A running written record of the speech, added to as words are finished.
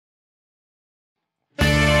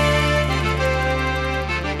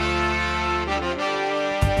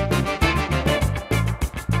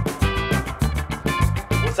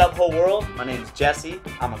whole world. My name's Jesse.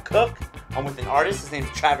 I'm a cook. I'm with an artist. His name's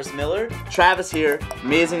Travis Millard. Travis here,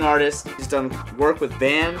 amazing artist. He's done work with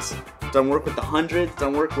bands, done work with The Hundreds,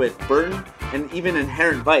 done work with Burton, and even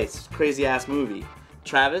Inherent Vice, crazy ass movie.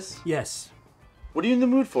 Travis? Yes. What are you in the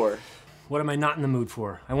mood for? What am I not in the mood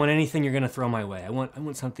for? I want anything you're gonna throw my way. I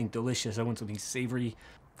want something delicious. I want something savory.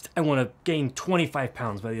 I want to gain 25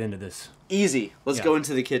 pounds by the end of this. Easy. Let's go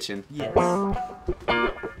into the kitchen. Yes.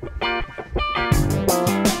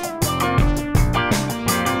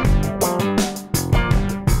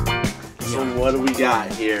 So what do we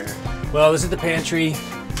got here? Well, this is the pantry.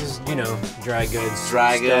 This is, you know, dry goods.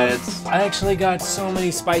 Dry stuff. goods. I actually got so many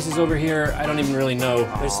spices over here. I don't even really know.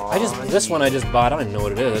 This one I just bought. I don't even know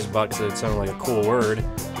what it is. I just bought because it sounded like a cool word.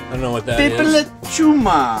 I don't know what that is.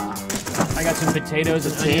 Chuma. I got some potatoes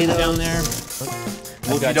and onions down there.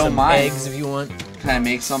 Well, if you don't some mind, eggs if you want. can I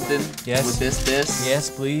make something with this? Yes,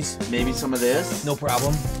 please. Maybe some of this? No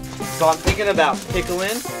problem. So I'm thinking about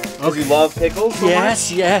pickling. Because you love pickles so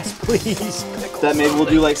much. Yes, please. That maybe we'll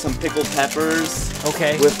do like some pickled peppers.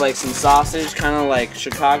 Okay. With like some sausage, kind of like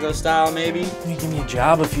Chicago style maybe. You give me a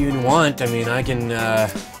job if you want. I mean, I can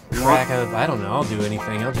crack a, I don't know, I'll do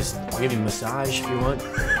anything. I'll give you a massage if you want.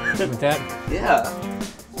 With that? Yeah.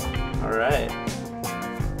 Alright.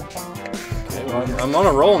 Okay, well, I'm on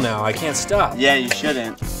a roll now. I can't stop. Yeah, you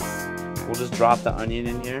shouldn't. We'll just drop the onion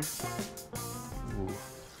in here.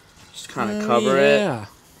 Just kind of cover it. Yeah.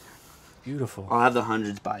 Beautiful. I'll have the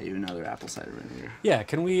Hundreds buy you another apple cider vinegar. Yeah,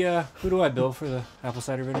 can we, who do I bill for the apple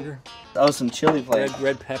cider vinegar? Oh, some chili flake.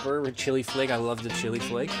 Red pepper, chili flake. I love the chili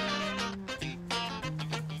flake.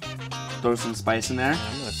 Throw some spice in there.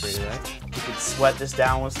 I'm not afraid of that. You could sweat this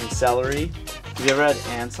down with some celery. Have you ever had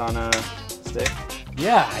ants on a stick?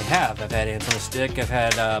 Yeah, I have. I've had ants on a stick. I've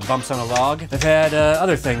had bumps on a log. I've had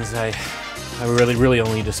other things I really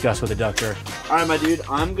only discuss with a doctor. All right, my dude.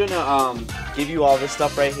 I'm gonna give you all this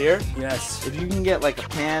stuff right here. Yes. If you can get like a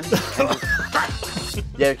pan.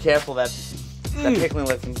 Yeah, careful that pickling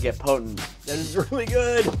liquid can get potent. That is really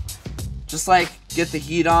good. Just like get the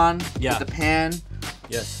heat on. Yeah. Get the pan.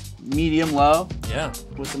 Yes. Medium low. Yeah.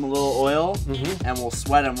 With some little oil. Mm-hmm. And we'll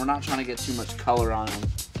sweat them. We're not trying to get too much color on them.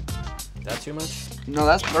 That too much? No,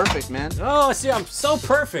 that's perfect, man. Oh, see, I'm so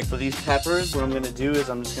perfect. For these peppers, what I'm gonna do is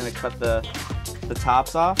I'm just gonna cut the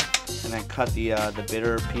tops off and then cut the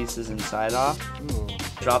bitter pieces inside off. Ooh.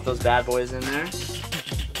 Drop those bad boys in there.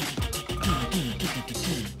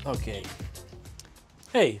 Okay.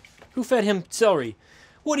 Hey, who fed him celery?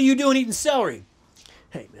 What are you doing eating celery?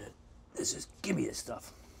 Hey, man, give me this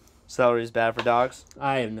stuff. Celery's bad for dogs?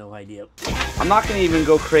 I have no idea. I'm not gonna even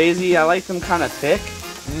go crazy. I like them kind of thick.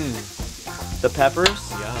 The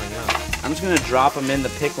peppers. Yeah. I'm just gonna drop them in the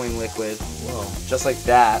pickling liquid. Whoa. Just like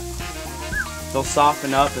that. They'll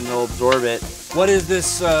soften up and they'll absorb it. What is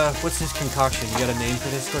this, what's this concoction? You got a name for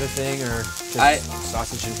this sort of thing, or just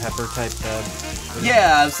sausage and pepper type?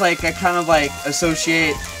 Yeah, it's like I kind of like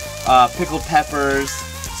associate pickled peppers,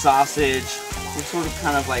 sausage. It's sort of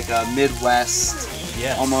kind of like a Midwest,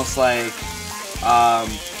 almost like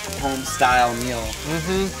home style meal.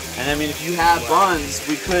 Mm-hmm. And I mean, if you have buns,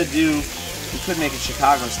 we could make it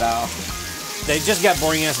Chicago style. They just got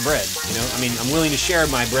boring ass bread, you know? I mean, I'm willing to share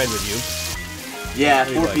my bread with you. Yeah,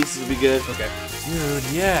 4 pieces would be good. Okay. Dude,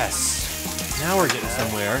 yes. Now we're getting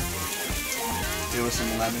somewhere. Here with some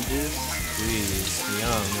lemon juice. Jeez,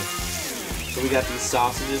 yum. So we got these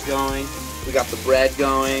sausages going. We got the bread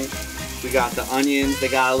going. We got the onions. They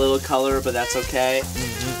got a little color, but that's okay.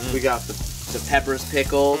 Mm-hmm. We got the peppers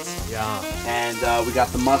pickled. Yeah. And we got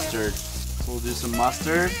the mustard. We'll do some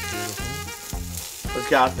mustard. Beautiful. Let's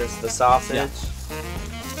got the sausage. Yeah.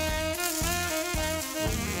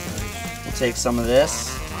 We'll take some of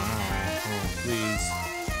this. Please.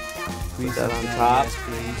 Put that on top. Yes,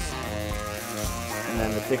 please. And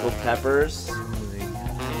then the pickled peppers.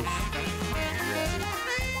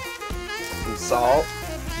 Some salt.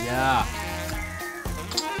 Yeah.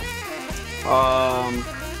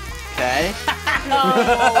 Okay.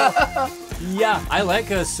 Yeah, I like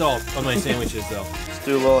salt on my sandwiches though. Just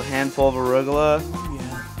do a little handful of arugula.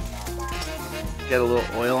 Yeah. Get a little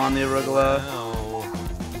oil on the arugula. Wow.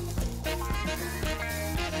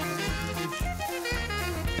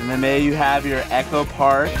 And then maybe you have your Echo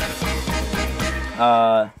Park.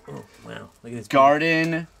 Oh, wow. Look at this.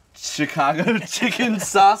 Garden Chicago chicken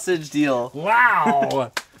sausage deal.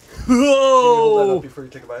 Wow. Can you hold that Whoa. up before you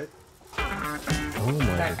take a bite? Oh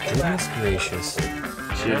my goodness gracious.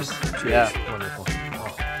 Cheers. Cheers. Yeah. Wonderful.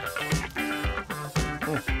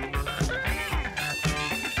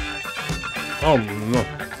 Oh no.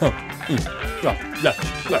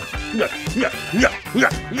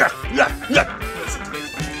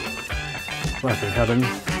 That's in heaven.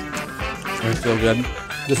 It's so good.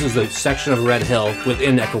 This is the section of Red Hill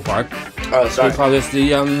within Echo Park. Oh, sorry. We call this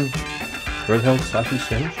the Red Hill sausage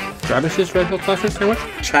sandwich. Travis's Red Hill sausage sandwich.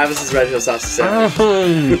 Travis's Red Hill sausage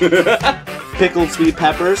sandwich. Pickled sweet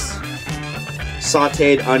peppers,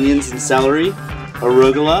 sauteed onions and celery,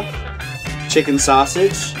 arugula, chicken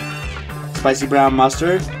sausage, spicy brown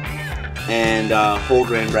mustard, and whole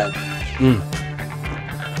grain bread.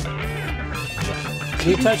 Can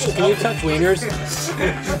you touch wieners?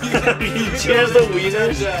 Cheers the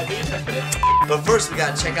wieners. But first we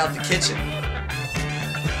gotta check out the kitchen.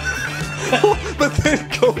 But then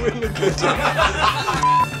go in the kitchen.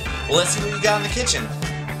 Well, let's see what you got in the kitchen.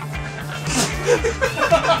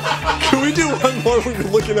 Can we do one more when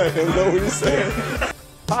you're looking at him though when you say it?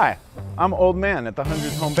 Hi, I'm Old Man at the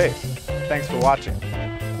Hundreds home base. Thanks for watching.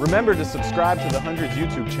 Remember to subscribe to the Hundreds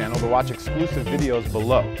YouTube channel to watch exclusive videos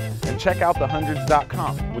below. And check out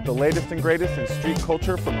thehundreds.com with the latest and greatest in street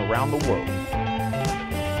culture from around the world.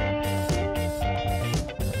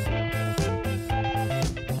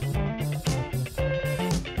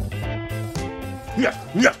 Yeah.